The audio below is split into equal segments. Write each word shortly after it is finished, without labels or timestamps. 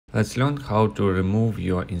Let's learn how to remove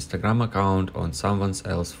your Instagram account on someone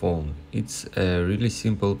else's phone. It's a really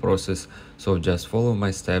simple process, so just follow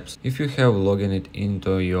my steps. If you have logged it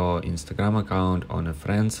into your Instagram account on a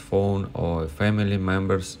friend's phone or a family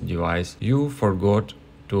member's device, you forgot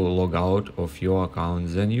to log out of your account,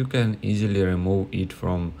 then you can easily remove it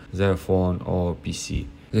from their phone or PC.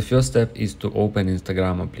 The first step is to open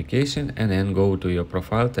Instagram application and then go to your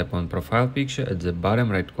profile, tap on profile picture at the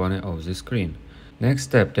bottom right corner of the screen. Next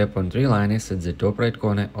step, tap on three lines at the top right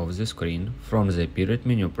corner of the screen. From the appeared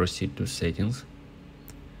menu, proceed to settings.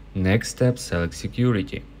 Next step, select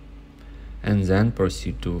security. And then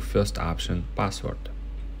proceed to first option, password.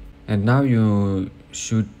 And now you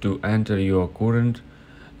should to enter your current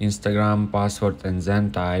Instagram password and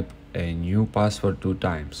then type a new password 2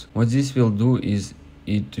 times. What this will do is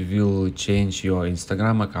it will change your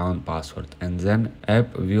Instagram account password, and then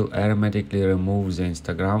app will automatically remove the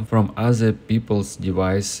Instagram from other people's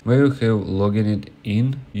device where you have logged it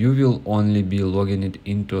in. You will only be logging it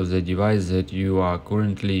into the device that you are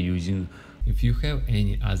currently using. If you have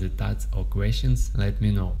any other thoughts or questions, let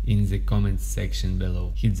me know in the comments section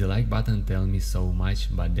below. Hit the like button, tell me so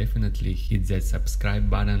much, but definitely hit that subscribe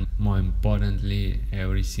button. More importantly,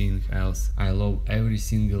 everything else. I love every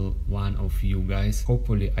single one of you guys.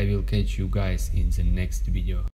 Hopefully I will catch you guys in the next video.